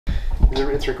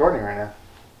It's recording right now.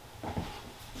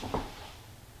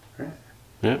 Right?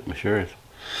 Yeah, it sure is.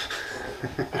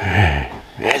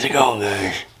 How's it going,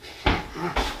 guys?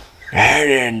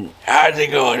 How's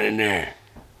it going in there?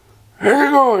 How's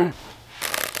it going?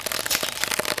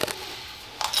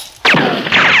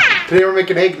 Today we're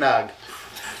making eggnog.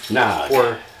 Nah.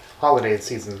 For holiday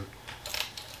season.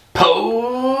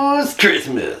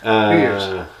 Post-Christmas. New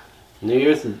Year's. New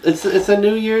Year's. It's a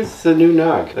New Year's. It's a new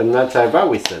nog. And I've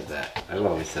always said that. I've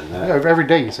always said that. Yeah, every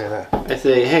day you say that. I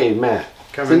say, hey, Matt.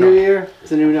 It's a new year.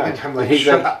 It's a new nog. I'm like,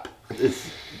 shut up.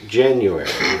 It's January.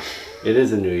 It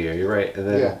is a new year. You're right.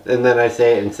 And then I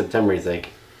say it in September. He's like,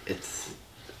 it's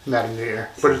not a new year,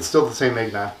 but it's still the same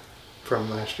eggnog from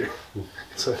last year.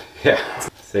 So yeah,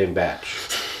 same batch.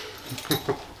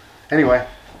 Anyway,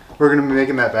 we're gonna be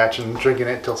making that batch and drinking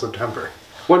it till September.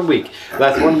 1 week.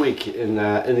 That's 1 week in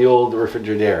the old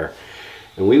refrigerator,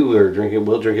 and we'll drink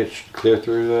it clear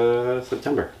through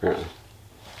September apparently.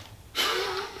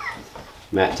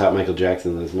 Matt taught Michael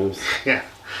Jackson those moves. Yeah,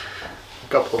 a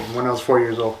couple of them when I was 4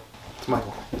 years old. It's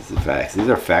Michael. This is facts. These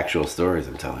are factual stories,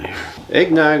 I'm telling you.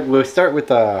 Eggnog. We'll start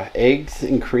with eggs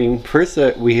and cream. First,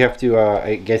 we have to.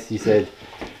 I guess you said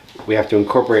we have to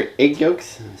incorporate egg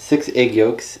yolks. 6 egg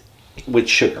yolks with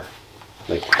sugar.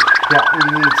 Like.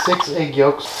 Yeah, we need 6 egg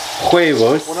yolks.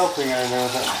 Huevos. What else are we gonna do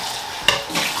with that?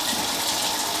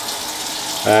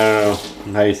 I don't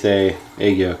know how you say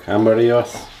egg yolk.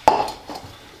 Amarillos.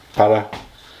 Para.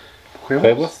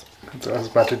 Huevos. That's what I was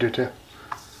about to do too.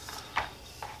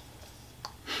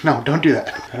 No, don't do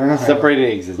that. I don't know. Separated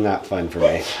eggs is not fun for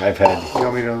me. I've had. You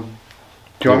want me to?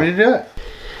 Do you want me to do it?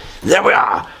 There we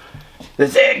are.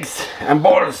 There's eggs and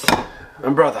balls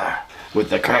and brother with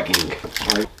the cracking.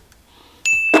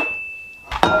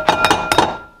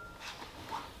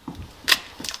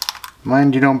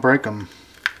 Mind you don't break them.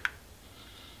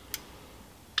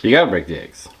 You gotta break the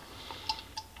eggs.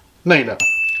 No, you don't.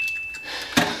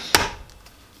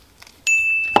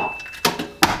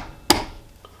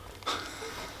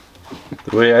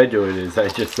 The way I do it is I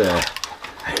just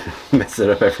mess it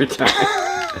up every time.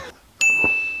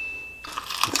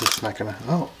 It's just not gonna.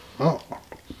 Oh.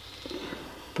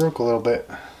 Broke a little bit.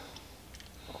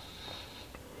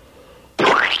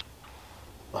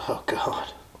 Oh,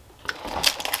 God.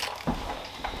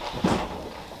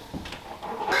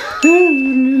 I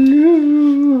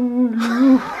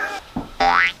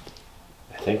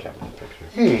think I'm in the picture.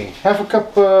 Hey, half a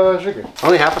cup sugar.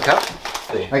 Only half a cup?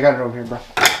 I got it over here, bro.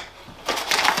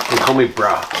 They call me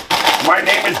bra. My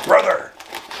name is Brother.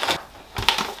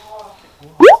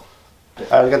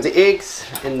 I got the eggs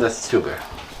and the sugar.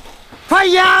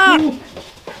 Hiya!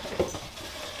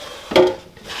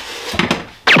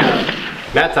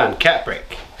 Matt's on cat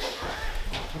break.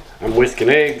 I'm whisking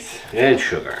eggs and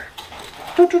sugar.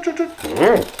 Apparently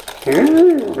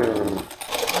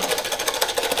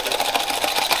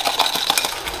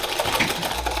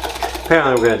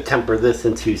we're going to temper this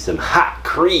into some hot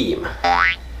cream.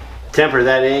 Temper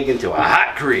that egg into a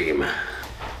hot cream.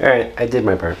 Alright, I did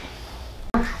my part.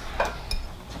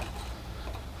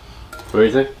 What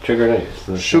is it? Sugar and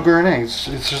eggs. Sugar and eggs.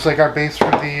 It's just like our base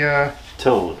for the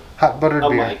tone. Hot buttered A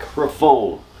beer.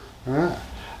 microphone. Ah.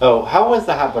 Oh, how was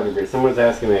the hot buttered beer? Someone was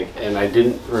asking me and I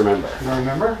didn't remember. You don't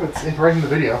remember? It's right in the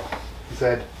video. He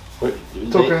said, What,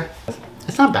 it's okay.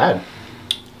 It's not bad.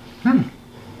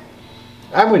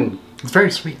 I wouldn't. It's very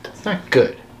sweet. It's not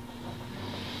good.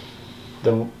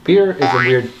 The beer is a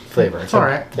weird flavor. It's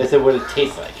alright. They said what it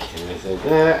tastes like. And I said,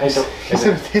 I don't. He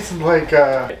said it tasted like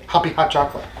hoppy hot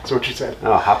chocolate. That's what she said.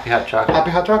 Oh, hoppy hot chocolate. Hoppy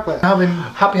hot chocolate. How they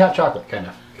Hoppy hot chocolate, kind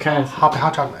of. hoppy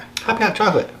hot chocolate. Happy hot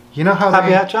chocolate. You know how Happy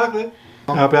they... hot chocolate.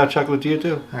 Happy hot chocolate to you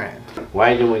too. Alright.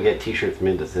 Why didn't we get t-shirts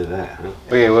made to say that, huh?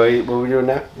 Okay, what are we doing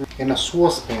now? In a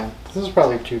saucepan. This is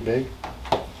probably too big.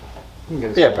 You can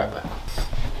get a Yeah, small probably. one.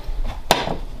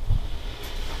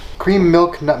 Cream,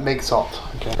 milk, nutmeg, salt.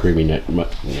 Okay. Creamy nutmeg.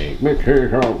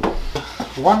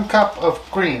 1 cup of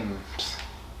cream.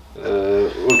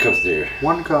 What comes there?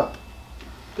 1 cup.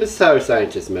 This is how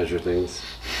scientists measure things.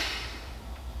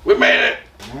 We made it!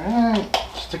 Alright.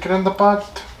 Stick it in the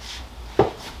pot.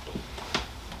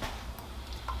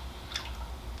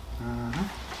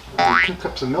 2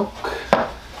 cups of milk.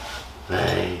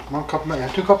 Hey. 1 cup of milk. Yeah,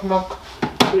 2 cups of milk.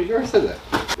 You already said that.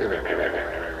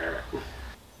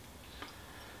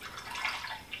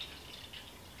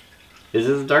 Is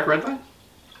this a dark red line?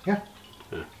 Yeah.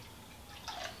 Yeah.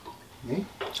 Me?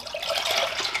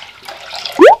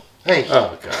 Hey.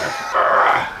 Oh, God.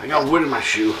 I got wood in my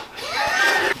shoe.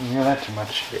 You hear that too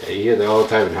much. Yeah, you hear that all the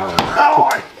time in Holland. Oh,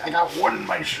 I got wood in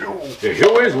my shoe. The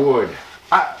shoe is wood.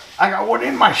 I got wood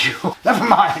in my shoe. Never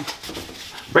mind.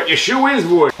 But your shoe is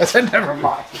wood. I said never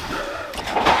mind.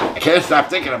 I can't stop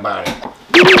thinking about it.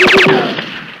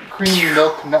 Cream,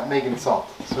 milk, nutmeg, and salt.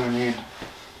 So we need.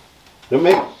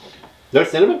 Nutmeg? No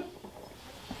cinnamon?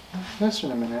 No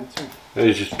cinnamon in it too.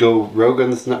 You just go rogue on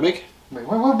this nutmeg? Wait.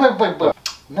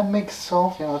 Nutmeg,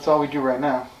 salt. Yeah, that's all we do right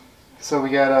now. So we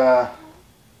got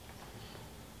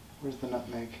where's the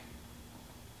nutmeg?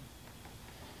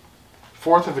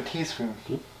 1/4 of a teaspoon.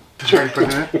 Did you already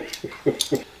put it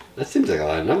in? That seems like a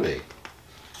lot of nutmeg.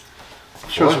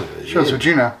 Shows what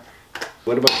you know.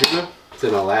 What about tuna? It's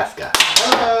in Alaska.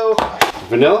 Hello!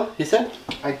 Vanilla, you said?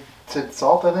 I said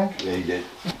salt, I think. Yeah, you did.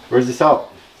 Where's the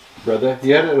salt, brother?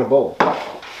 You had it in a bowl.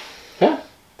 Huh?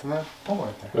 It's in that bowl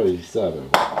right there. Oh, you still have it in a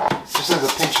bowl. It just says a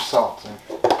pinch of salt. So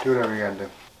do whatever you gotta do.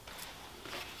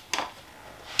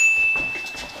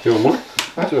 Do one more?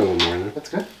 Huh? Do one more. Then. That's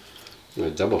good. A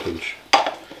double pinch.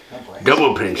 Oh boy.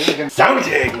 Double pinch. Sounds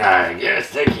eggnog. Yes,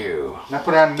 thank you. Now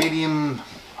put it on medium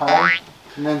high,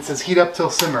 and then it says heat up till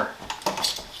simmer.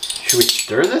 Should we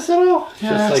stir this at all?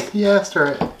 Yeah, Just like yeah, stir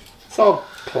it. it's all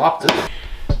plopped in.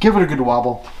 Give it a good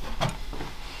wobble.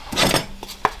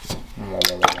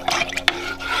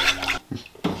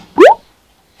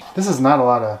 This is not a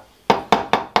lot of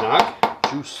Nog?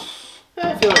 juice.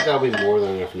 I feel like that'll be more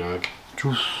than enough nog.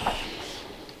 Juice.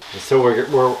 So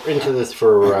we're into this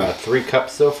for 3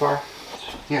 cups so far.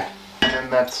 Yeah, and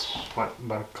that's what,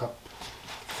 about a cup.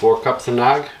 4 cups of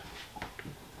nog.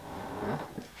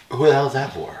 Who the hell's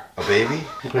that for? A baby?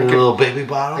 A little baby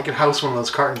bottle? I could house one of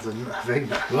those cartons of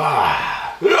eggnog.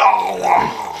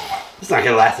 It's not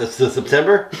gonna last us till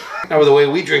September. Not with the way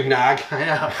we drink nog. I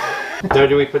know. Now,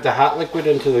 do we put the hot liquid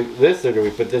into this, or do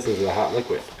we put this into the hot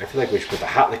liquid? I feel like we should put the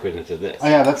hot liquid into this. Oh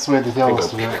yeah, that's the way they tell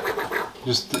us to do it.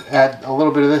 Just add a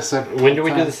little bit of this. When do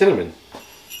we do the cinnamon?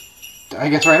 I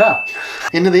guess right now.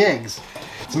 Into the eggs.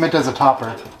 It's meant as a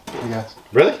topper, I guess.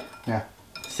 Really? Yeah.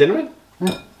 Cinnamon?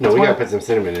 Yeah. No, we gotta put some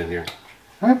cinnamon in here.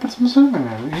 Alright, put some cinnamon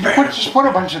in. Just put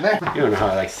a bunch in there. You don't know how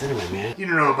I like cinnamon, man. You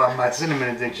don't know about my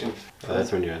cinnamon addiction. Oh,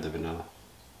 that's when you add the vanilla.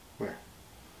 Where?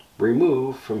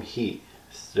 Remove from heat.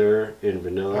 Stir in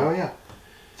vanilla. Oh yeah.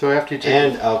 So after you take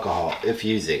And alcohol, if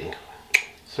using.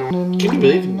 So Can you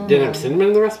believe you didn't have cinnamon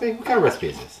in the recipe? What kind of recipe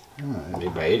is this?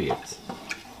 Made by idiots.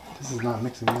 this is not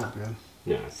mixing up good.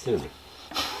 No, it's cinnamon.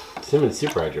 Cinnamon's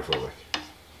super hydrophobic.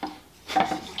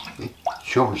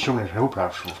 Show me who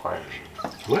professional fires.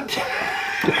 What?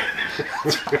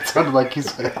 It sounded like you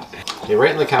said. Hey,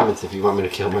 write in the comments if you want me to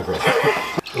kill my brother.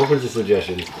 Open to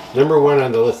suggestions. Number 1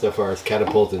 on the list so far is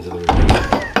catapult into the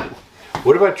river.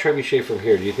 What about trebuchet from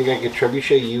here? Do you think I could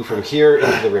trebuchet you from here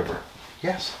into the river?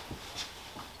 Yes.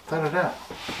 Without a doubt.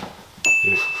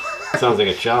 Sounds like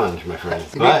a challenge, my friend.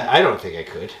 But I don't think I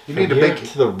could. You From need a here big-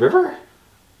 to the river?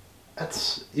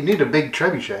 You need a big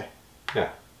trebuchet. Yeah.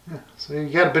 Yeah. So you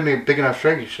got to be a big enough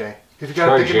trebuchet. If you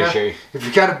got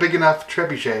a big enough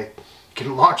trebuchet, you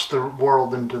can launch the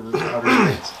world into the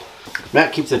outer space.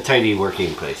 Matt keeps a tidy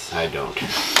working place. I don't.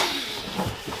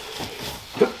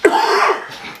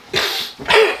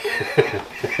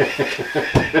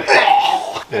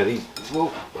 Matt,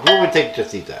 what would it take to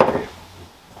just eat that for you?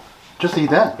 Just eat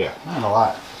that? Yeah. Not a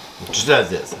lot. Just as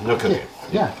this. No cooking.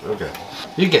 Yeah. Okay.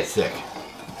 You get sick.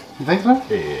 You think so?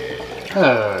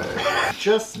 Yeah.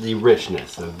 Just the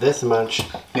richness of this much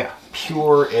Yeah.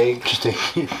 pure egg. Just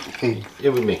egg It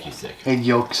would make you sick.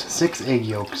 yolks. 6 egg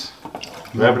yolks.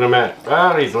 Wrapping them at.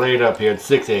 Oh, he's laid up here at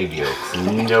 6 egg yolks.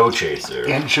 No chaser.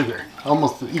 And sugar.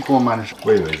 Almost the equal amount of sugar.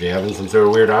 Wait a minute, is he having some sort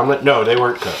of weird omelet? No, they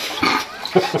weren't cooked.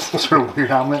 Some sort of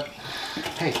weird omelet.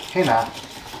 Hey now.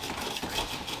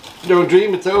 Don't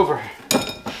dream, it's over.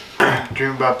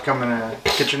 Dream about becoming a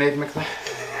KitchenAid mixer?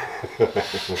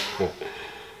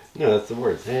 No, that's the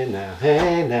words. Hey now,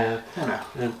 hey now. I know.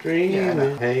 I'm dreaming. Yeah, I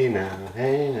know. Hey now,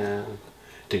 hey now.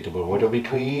 Take the border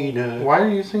between us. Why are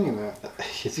you singing that?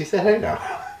 Yes, you said hey now.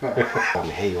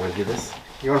 Hey, you want to do this?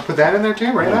 You want to put that in there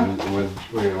too, right now? You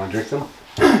want to drink some?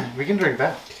 We can drink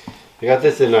that. I got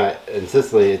this in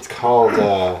Sicily. It's called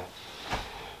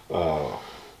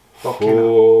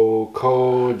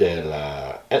Fuoco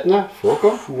della Etna.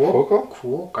 Fuoco?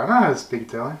 Fuoco. I don't know how to speak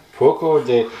Italian. Fuoco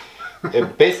de...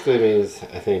 It basically means,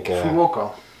 I think...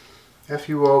 Fuoco.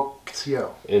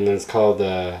 F-U-O-C-O. And it's called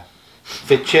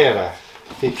Ficera.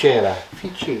 Ficera.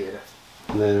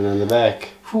 And then on the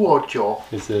back, Fuoco.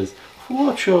 it says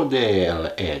Fuoco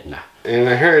della Etna. And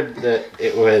I heard that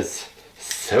it was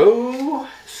so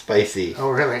spicy.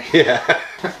 Oh, really? Yeah.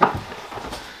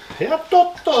 So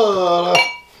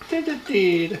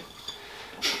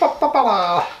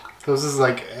this is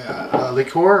like a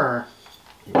liqueur or?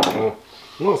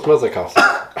 No, it smells like coffee.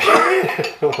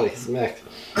 Holy smack.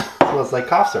 It's smells like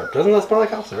cough syrup. Doesn't that smell like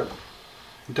cough syrup?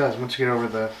 It does, once you get over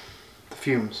the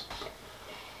fumes.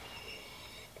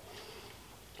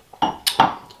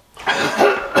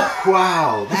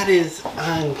 Wow, that is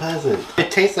unpleasant. It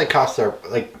tastes like cough syrup,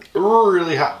 like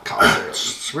really hot cough syrup.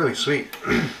 It's really sweet.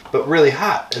 But really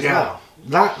hot as well.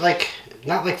 Not like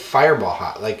Fireball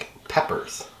hot, like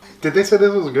peppers. Did they say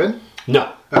this was good?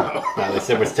 No. No, they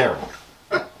said it was terrible.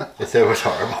 They said it was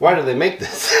horrible. Why do they make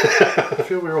this? I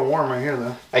feel real warm right here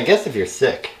though. I guess if you're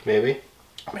sick, maybe.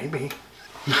 Maybe.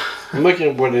 I'm looking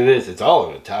at what it is. It's all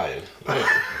in Italian. It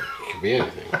could be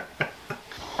anything.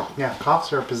 Yeah, cough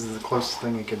syrup is the closest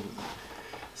thing you can...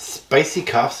 Spicy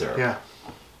cough syrup. Yeah.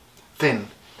 Thin.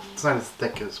 It's not as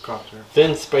thick as cough syrup.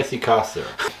 Thin, spicy cough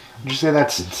syrup. Did you say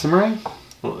that's simmering?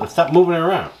 Well, stop moving it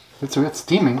around. It's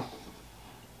steaming.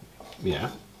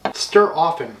 Yeah. Stir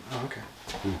often. Oh, okay.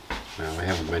 No, I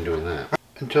haven't been doing that.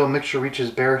 Until mixture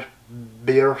reaches bare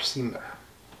simmer.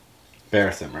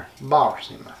 Bear simmer. Bar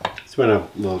simmer. It's when a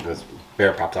little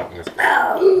bear pops up and goes.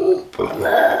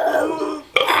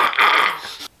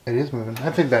 It is moving.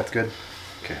 I think that's good.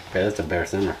 Okay, that's a bear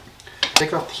simmer.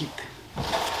 Take off the heat.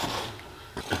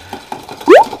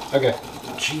 Okay.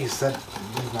 Jeez, that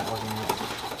is not working out.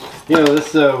 You know,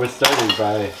 this was started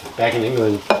by back in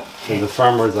England. And the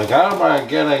farmer was like, how am I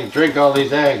gonna drink all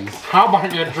these eggs? How am I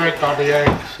gonna drink all the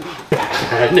eggs?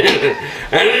 I need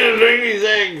to drink these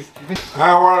eggs.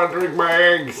 I want to drink my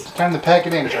eggs. It's time to pack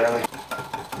it in, Charlie.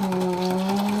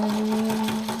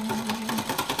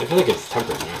 I feel like it's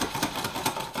tempered now.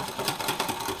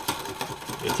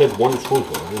 It said 1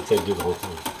 spoonful. I didn't say do the whole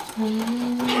thing.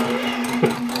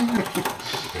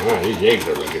 These eggs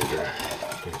are looking good.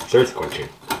 Thirst quenching.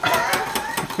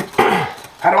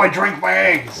 How do I drink my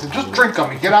eggs? Just drink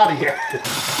them and get out of here.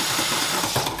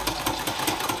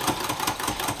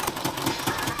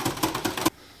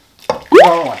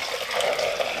 Oh.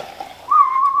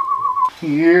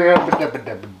 Yeah,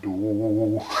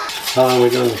 ba-da-ba-da-ba-doo. How long are we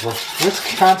doing this for? It's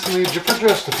constantly for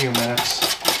just a few minutes.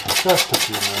 Just a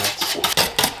few minutes.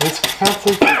 It's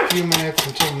constantly for a few minutes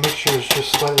until the mixture is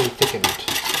just slightly thickened.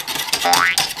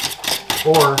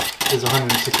 Or is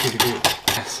 160 degrees.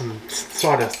 Some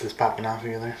sawdust is popping off of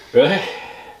you there. Really?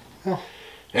 Oh.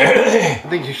 I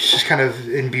think you're just kind of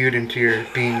imbued into your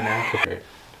being now. Okay.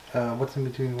 What's in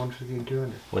between 150 and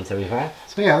 200? 175?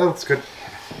 So yeah, that looks good.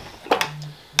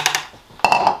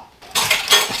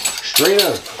 Straight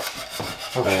up.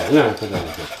 Okay. No, put that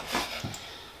in here.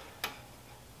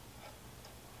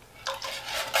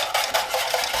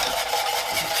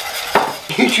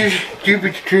 You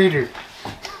stupid traitor.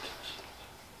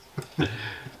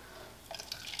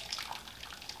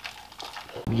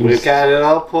 We've got it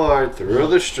all poured through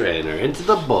the strainer into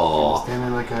the bowl.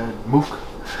 Standing like a mook.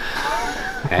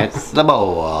 That's the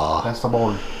bowl. That's the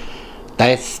bowl.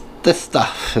 That's the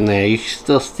stuff in there. You can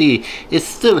still see. It's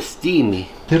still steamy.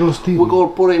 Little steamy. We're going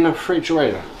to put it in the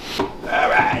refrigerator.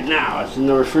 Alright, now it's in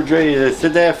the refrigerator.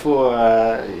 Sit there for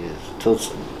till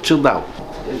it's chilled out.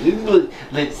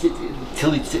 Let's sit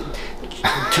till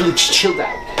it's chilled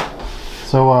out.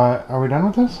 So are we done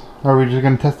with this? Or are we just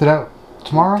gonna test it out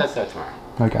tomorrow? Test that tomorrow.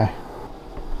 Okay.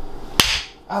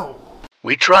 Oh.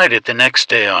 We tried it the next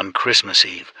day on Christmas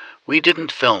Eve. We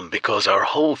didn't film because our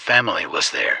whole family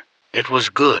was there. It was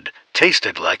good.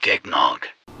 Tasted like eggnog.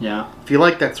 Yeah. If you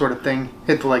like that sort of thing,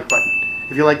 hit the like button.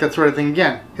 If you like that sort of thing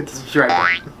again, hit the subscribe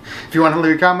button. If you want to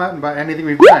leave a comment about anything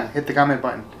we've done, hit the comment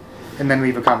button. And then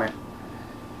leave a comment.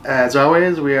 As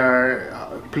always, we are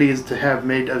pleased to have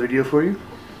made a video for you.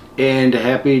 And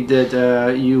happy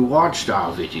that you watched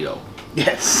our video.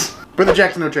 Yes. For the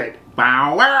Jackson No Trade.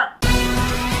 Bow wow.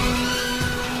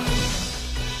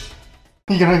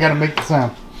 You gotta make the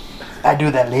sound. I do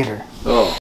that later. Oh.